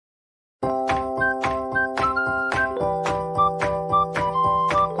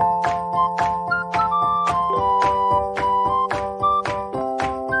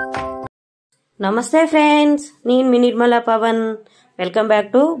నమస్తే ఫ్రెండ్స్, నేను మీ Nirmala Pawan. Welcome back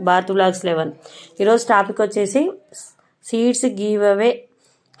to Bharat blogs 11. ఈరోజు టాపిక్ వచ్చేసి seeds give away,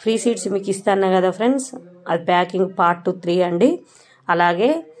 free seeds మీకు ఇస్తాను కదా ఫ్రెండ్స్, అది ప్యాకింగ్ పార్ట్ 3 అండి. అలాగే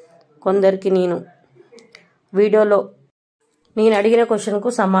కొందరికి నేను వీడియోలో నేను అడిగిన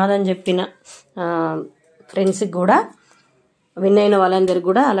క్వశ్చన్కు సమాధానం చెప్పిన ఫ్రెండ్స్కి కూడా, విన్ అయిన వాళ్ళందరికీ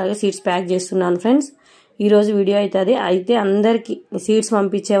కూడా అలాగే సీడ్స్ ప్యాక్ చేస్తున్నాను ఫ్రెండ్స్. ఈరోజు వీడియో అయితే అందరికీ సీడ్స్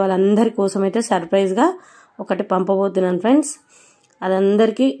పంపించే వాళ్ళందరి కోసం అయితే సర్ప్రైజ్గా ఒకటి పంపబోతున్నాను ఫ్రెండ్స్. అది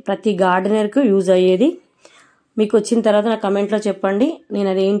అందరికీ, ప్రతి గార్డెనర్కి యూజ్ అయ్యేది. మీకు వచ్చిన తర్వాత నా కమెంట్లో చెప్పండి, నేను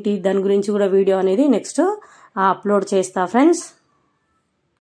అదేంటి దాని గురించి కూడా వీడియో అనేది నెక్స్ట్ అప్లోడ్ చేస్తా ఫ్రెండ్స్.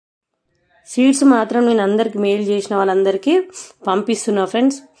 సీడ్స్ మాత్రం నేను అందరికి మెయిల్ చేసిన వాళ్ళందరికీ పంపిస్తున్నా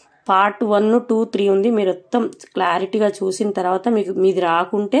ఫ్రెండ్స్. పార్ట్ 1, 2, 3 ఉంది. మీరు మొత్తం క్లారిటీగా చూసిన తర్వాత మీకు మీది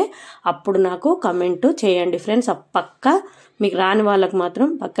రాకుంటే అప్పుడు నాకు కమెంట్ చేయండి ఫ్రెండ్స్. పక్క మీకు రాని వాళ్ళకు మాత్రం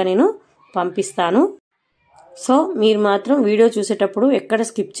పక్క నేను పంపిస్తాను. సో మీరు మాత్రం వీడియో చూసేటప్పుడు ఎక్కడ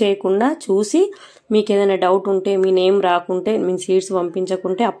స్కిప్ చేయకుండా చూసి, మీకు ఏదైనా డౌట్ ఉంటే, మీ నేమ్ రాకుంటే, మీ సీడ్స్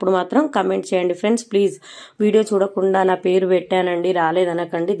పంపించకుంటే అప్పుడు మాత్రం కమెంట్ చేయండి ఫ్రెండ్స్. ప్లీజ్ వీడియో చూడకుండా నా పేరు పెట్టానండి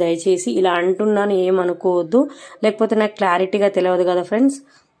రాలేదనకండి దయచేసి. ఇలా అంటున్నాను ఏమనుకోవద్దు, లేకపోతే నాకు క్లారిటీగా తెలియదు కదా ఫ్రెండ్స్.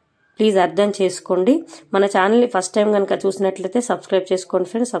 ప్లీజ్ అర్థం చేసుకోండి. మన ఛానల్ని ఫస్ట్ టైం కనుక చూసినట్లయితే సబ్స్క్రైబ్ చేసుకోండి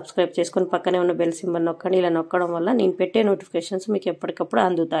ఫ్రెండ్స్. సబ్స్క్రైబ్ చేసుకొని పక్కనే ఉన్న బెల్ సింబల్ నొక్కండి. ఇలా నొక్కడం వల్ల నేను పెట్టే నోటిఫికేషన్స్ మీకు ఎప్పటికప్పుడు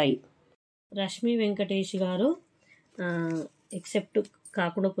అందుతాయి. రష్మి వెంకటేష్ గారు ఎక్సెప్ట్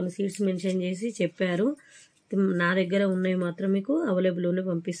కాకుండా కొన్ని సీడ్స్ మెన్షన్ చేసి చెప్పారు. నా దగ్గర ఉన్నవి మాత్రం మీకు అవైలబుల్ ఉన్నాయి,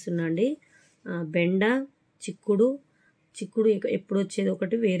 పంపిస్తున్నా అండి. బెండ, చిక్కుడు ఎప్పుడు వచ్చేది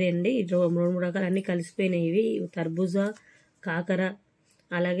ఒకటి వేరే అండి. 2-3 రకాలు అన్నీ కలిసిపోయినాయి. ఇవి తర్బూజా, కాకర,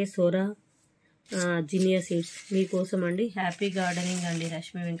 అలాగే సోరా, జినియా సీడ్స్ మీకోసం అండి. హ్యాపీ గార్డెనింగ్ అండి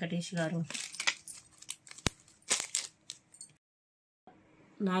రష్మి వెంకటేష్ గారు.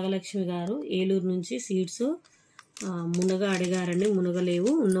 నాగలక్ష్మి గారు ఏలూరు నుంచి సీడ్స్ మునగ అడిగారండి.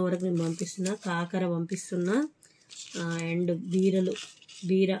 మునగలేవు, ఉన్న వరకు నేను పంపిస్తున్నా. కాకర పంపిస్తున్నా. అండ్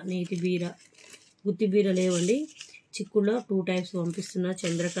నేతి బీర, గుత్తి బీర లేవండి. చిక్కుడులో 2 టైప్స్ పంపిస్తున్నా.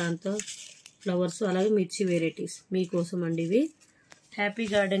 చంద్రకాంత ఫ్లవర్స్, అలాగే మిర్చి వెరైటీస్ మీకోసం అండి ఇవి. హ్యాపీ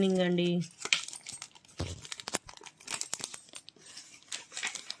గార్డెనింగ్ అండి.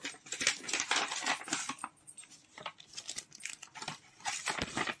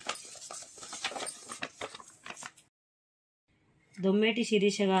 దొమ్మేటి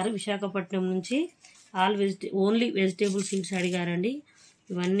శిరీష గారు విశాఖపట్నం నుంచి ఓన్లీ వెజిటేబుల్ సీడ్స్ అడిగారండి.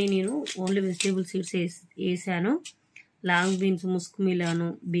 ఇవన్నీ నేను ఓన్లీ వెజిటేబుల్ సీడ్స్ వేసాను. లాంగ్ బీన్స్, ముస్క్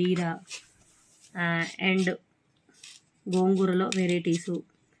మిలాను, బీర అండ్ గోంగూరలో వెరైటీసు,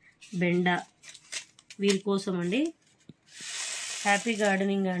 బెండ వీరి కోసం అండి. హ్యాపీ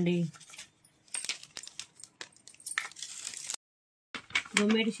గార్డెనింగ్ అండి.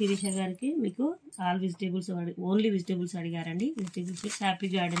 దొమ్మేటి శిరీష గారికి మీకు ఓన్లీ వెజిటేబుల్స్ అడిగారండి. వెజిటేబుల్స్ హ్యాపీ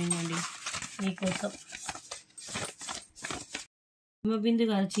గార్డెనింగ్ అండి మీకోసం. హిమబిందు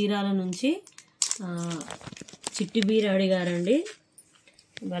గారు చీరాల నుంచి చిట్టి బీర అడిగారండి.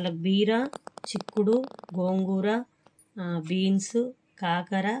 వాళ్ళకి బీర, చిక్కుడు, గోంగూర, బీన్స్,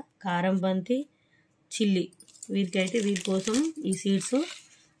 కాకర, కారంబంతి, చిల్లి వీరి కోసం ఈ సీడ్స్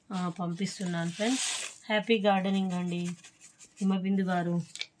పంపిస్తున్నాను ఫ్రెండ్స్. హ్యాపీ గార్డెనింగ్ అండి హిమబిందు గారు.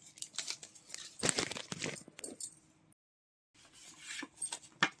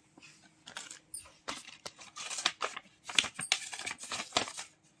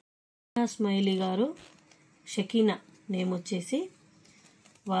 స్మైలీ గారు, షకీనా నేమ్ వచ్చేసి,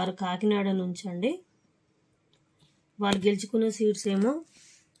 వారు కాకినాడ నుంచి అండి. వాళ్ళు గెలుచుకున్న సీడ్స్ ఏమో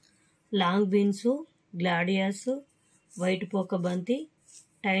లాంగ్ బీన్స్, గ్లాడియాస్, వైట్ పోక బంతి,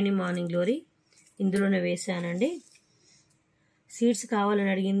 టైనీ మార్నింగ్ గ్లోరీ ఇందులోనే వేసానండి. సీడ్స్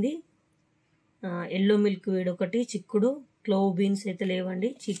కావాలని అడిగింది ఎల్లో మిల్క్ వేడ్ ఒకటి, చిక్కుడు, క్లోవ్ బీన్స్ అయితే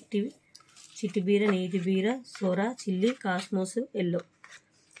లేవండి. చిట్టి బీర, నేతి బీర, సోరా, చిల్లీ, కాస్మోస్, ఎల్లో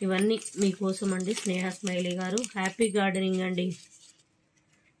ఇవన్నీ మీకోసం అండి. స్నేహ స్మైలీ గారు హ్యాపీ గార్డెనింగ్ అండి.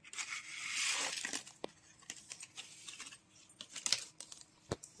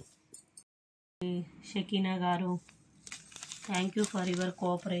 షకీనా గారు, thank you for your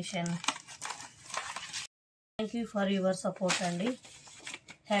cooperation, thank you for your support అండి.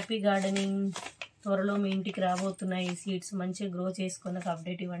 Happy gardening. త్వరలో మీ ఇంటికి రాబోతున్నాయి ఈ సీడ్స్. మంచిగా గ్రో చేసుకుని నాకు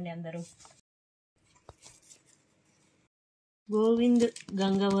అప్డేట్ ఇవ్వండి అందరూ. గోవింద్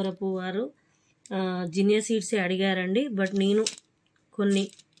గంగవరపు వారు జినియా సీడ్స్ అడిగారండి. బట్ నేను కొన్ని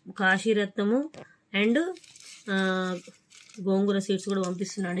కాశీరత్నము అండ్ గోంగూర సీడ్స్ కూడా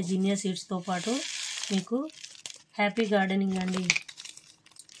పంపిస్తున్నాను అండి. జినియా సీడ్స్తో పాటు మీకు హ్యాపీ గార్డెనింగ్ అండి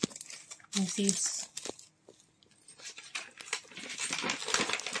సీడ్స్.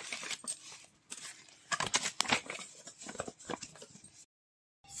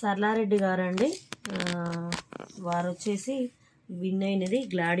 సర్లారెడ్డి గారండి, వారు వచ్చేసి విన్ అయినది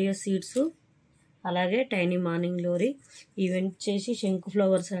గ్లాడియస్ సీడ్స్, అలాగే టైనీ మార్నింగ్ గ్లోరీ. ఈవెంట్ చేసి శంకు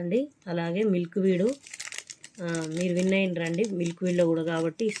ఫ్లవర్స్ అండి, అలాగే మిల్క్ వీడు. మీరు విన్ అయినరండి మిల్క్ వీడ్లో కూడా,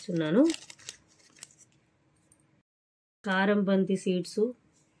 కాబట్టి ఇస్తున్నాను. కారం బంతి సీడ్స్,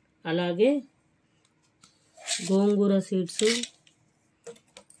 అలాగే గోంగూర సీడ్స్,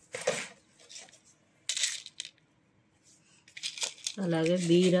 అలాగే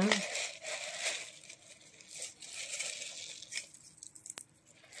బీర,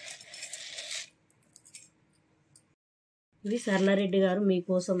 ఇది సర్లారెడ్డి గారు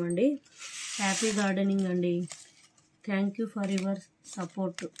మీకోసం అండి. హ్యాపీ గార్డెనింగ్ అండి. Thank you for your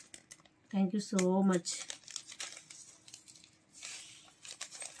support. Thank you so much.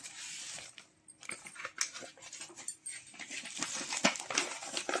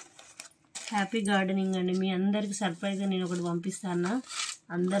 Happy gardening అండి. మీ అందరికి సర్ప్రైజ్గా నేను ఒకటి పంపిస్తాను.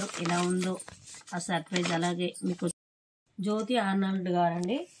 అందరూ ఎలా ఉందో ఆ సర్ప్రైజ్. అలాగే మీకు జ్యోతి ఆర్నాల్డ్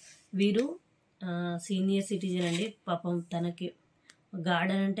గారండి, వీరు సీనియర్ సిటిజన్ అండి. పాపం తనకి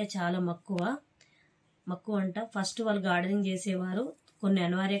గార్డెన్ అంటే చాలా మక్కువ అంట. ఫస్ట్ వాళ్ళు గార్డెనింగ్ చేసేవారు, కొన్ని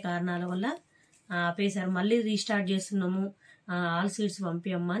అనివార్య కారణాల వల్ల ఆపేశారు. మళ్ళీ రీస్టార్ట్ చేస్తున్నాము, ఆల్ సీడ్స్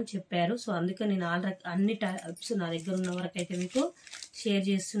పంపియమ్మా అని చెప్పారు. సో అందుకే నేను అన్ని టైప్స్ నా దగ్గర ఉన్న వరకు అయితే మీకు షేర్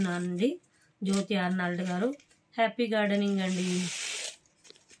చేస్తున్నానండి. జ్యోతి ఆర్నాల్డ్ గారు, హ్యాపీ గార్డెనింగ్ అండి.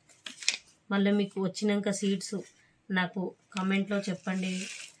 మళ్ళీ మీకు వచ్చినాక సీడ్స్ నాకు కమెంట్లో చెప్పండి.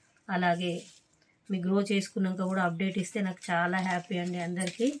 అలాగే మీ గ్రో చేసుకున్నాక కూడా అప్డేట్ ఇస్తే నాకు చాలా హ్యాపీ అండి.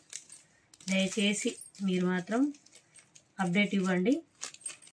 అందరికీ దయచేసి మీరు మాత్రం అప్డేట్ ఇవ్వండి.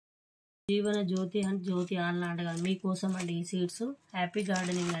 Jeevan Jyoti and Jyothi Arnold గారు మీకోసం అండి ఈ సీడ్స్. హ్యాపీ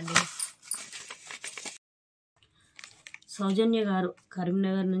గార్డెనింగ్ అండి. సౌజన్య గారు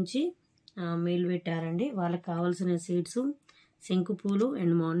కరీంనగర్ నుంచి మెయిల్ పెట్టారండి. వాళ్ళకి కావాల్సిన seeds శంకుపూలు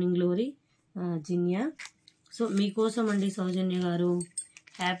and morning glory, జినియా. So మీకోసం అండి సౌజన్య గారు.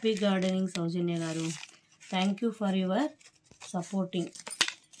 హ్యాపీ గార్డెనింగ్ సౌజన్య గారు. Thank you for your supporting.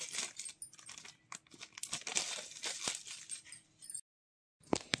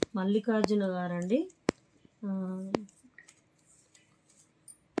 Mallikarjuna గారండి,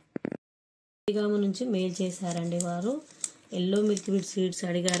 నందిగామ నుంచి మెయిల్ చేశారండి. వారు ఎల్లో మిల్క్ వీడ్ సీడ్స్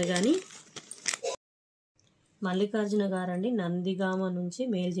అడిగారు. కానీ మల్లికార్జున గారండి నందిగామ నుంచి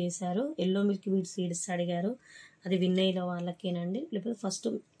మెయిల్ చేశారు, ఎల్లో మిల్క్ వీడ్ సీడ్స్ అడిగారు. అది విన్ అయిన వాళ్ళకేనండి, లేకపోతే ఫస్ట్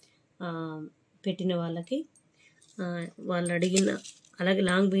పెట్టిన వాళ్ళకి వాళ్ళు అడిగిన. అలాగే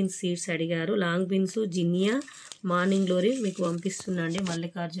లాంగ్ బీన్స్ సీడ్స్ అడిగారు. లాంగ్ బీన్స్, జినియా, మార్నింగ్ గ్లోరీ మీకు పంపిస్తున్నా అండి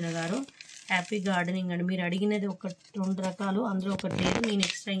మల్లికార్జున గారు. హ్యాపీ గార్డెనింగ్ అండి. మీరు అడిగినది 2 రకాలు, అందులో ఒకటి లేదు. నేను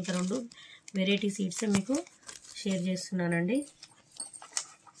ఎక్స్ట్రా ఇంకా 2 వెరైటీ సీడ్స్ మీకు షేర్ చేస్తున్నానండి.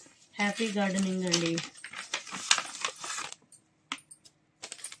 హ్యాపీ గార్డెనింగ్ అండి.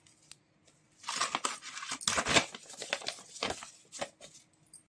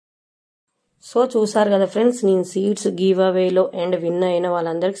 సో చూసారు కదా ఫ్రెండ్స్, నేను సీడ్స్ గివ్ అవేలో అండ్ విన్ అయిన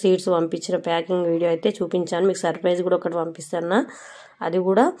వాళ్ళందరికీ సీడ్స్ పంపించిన ప్యాకింగ్ వీడియో అయితే చూపించాను. మీకు సర్ప్రైజ్ కూడా ఒకటి పంపిస్తాను, అది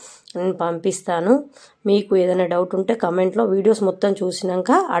కూడా నేను పంపిస్తాను. మీకు ఏదైనా డౌట్ ఉంటే కమెంట్లో వీడియోస్ మొత్తం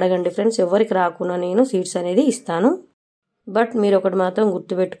చూసినాక అడగండి ఫ్రెండ్స్. ఎవరికి రాకుండా నేను సీడ్స్ అనేది ఇస్తాను. బట్ మీరు ఒకటి మాత్రం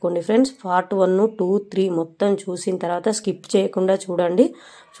గుర్తుపెట్టుకోండి ఫ్రెండ్స్, పార్ట్ 1, 2, 3 మొత్తం చూసిన తర్వాత స్కిప్ చేయకుండా చూడండి.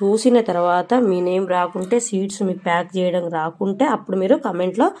 చూసిన తర్వాత మీ నేమ్ రాకుంటే, సీడ్స్ మీకు ప్యాక్ చేయడం రాకుంటే అప్పుడు మీరు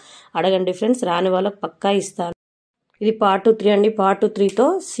కమెంట్లో అడగండి ఫ్రెండ్స్. రాని వాళ్ళకి పక్కా ఇస్తాను. ఇది part 3 అండి. part 3తో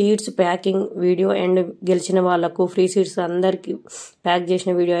seeds packing video and గెలిచిన వాళ్ళకు ఫ్రీ సీడ్స్ అందరికి ప్యాక్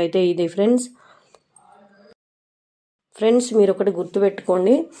చేసిన వీడియో అయితే ఇది ఫ్రెండ్స్. మీరు ఒకటి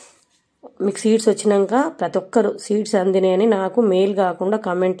గుర్తుపెట్టుకోండి, మీకు సీడ్స్ వచ్చినాక ప్రతి ఒక్కరు సీడ్స్ అందినాయని నాకు మెయిల్ కాకుండా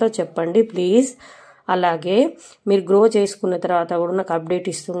కమెంట్లో చెప్పండి ప్లీజ్. అలాగే మీరు గ్రో చేసుకున్న తర్వాత కూడా నాకు అప్డేట్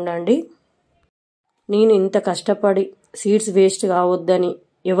ఇస్తుండండి. నేను ఇంత కష్టపడి సీడ్స్ వేస్ట్ కావద్దని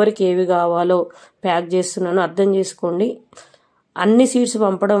ఎవరికి ఏవి కావాలో ప్యాక్ చేస్తున్నాను, అర్థం చేసుకోండి. అన్ని సీడ్స్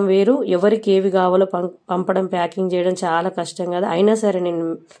పంపడం వేరు, ఎవరికి ఏవి కావాలో పంపడం, ప్యాకింగ్ చేయడం చాలా కష్టం కదా. అయినా సరే నేను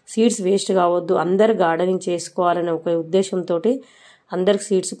సీడ్స్ వేస్ట్ కావద్దు, అందరు గార్డెనింగ్ చేసుకోవాలనే ఒక ఉద్దేశంతో అందరికి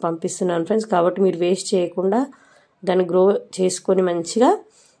సీడ్స్ పంపిస్తున్నాను ఫ్రెండ్స్. కాబట్టి మీరు వేస్ట్ చేయకుండా దాన్ని గ్రో చేసుకొని మంచిగా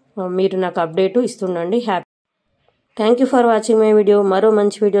మీరు నాకు update ఇస్తుండండి. Thank you for watching my video. మరో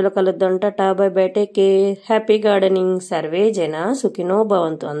మంచి వీడియోలో కలుద్దాం. Tata bye by, take care. Happy gardening. Survey జన సుఖినో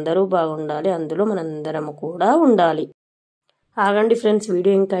భవంతు. అందరూ బాగుండాలి, అందులో మనందరం కూడా ఉండాలి. ఆగండి ఫ్రెండ్స్,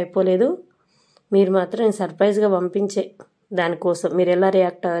 వీడియో ఇంకా అయిపోలేదు. మీరు మాత్రం నేను సర్ప్రైజ్గా పంపించే దానికోసం మీరు ఎలా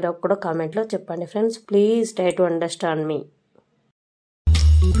రియాక్ట్ అయ్యారో కూడా కామెంట్లో చెప్పండి friends. Please try to understand me.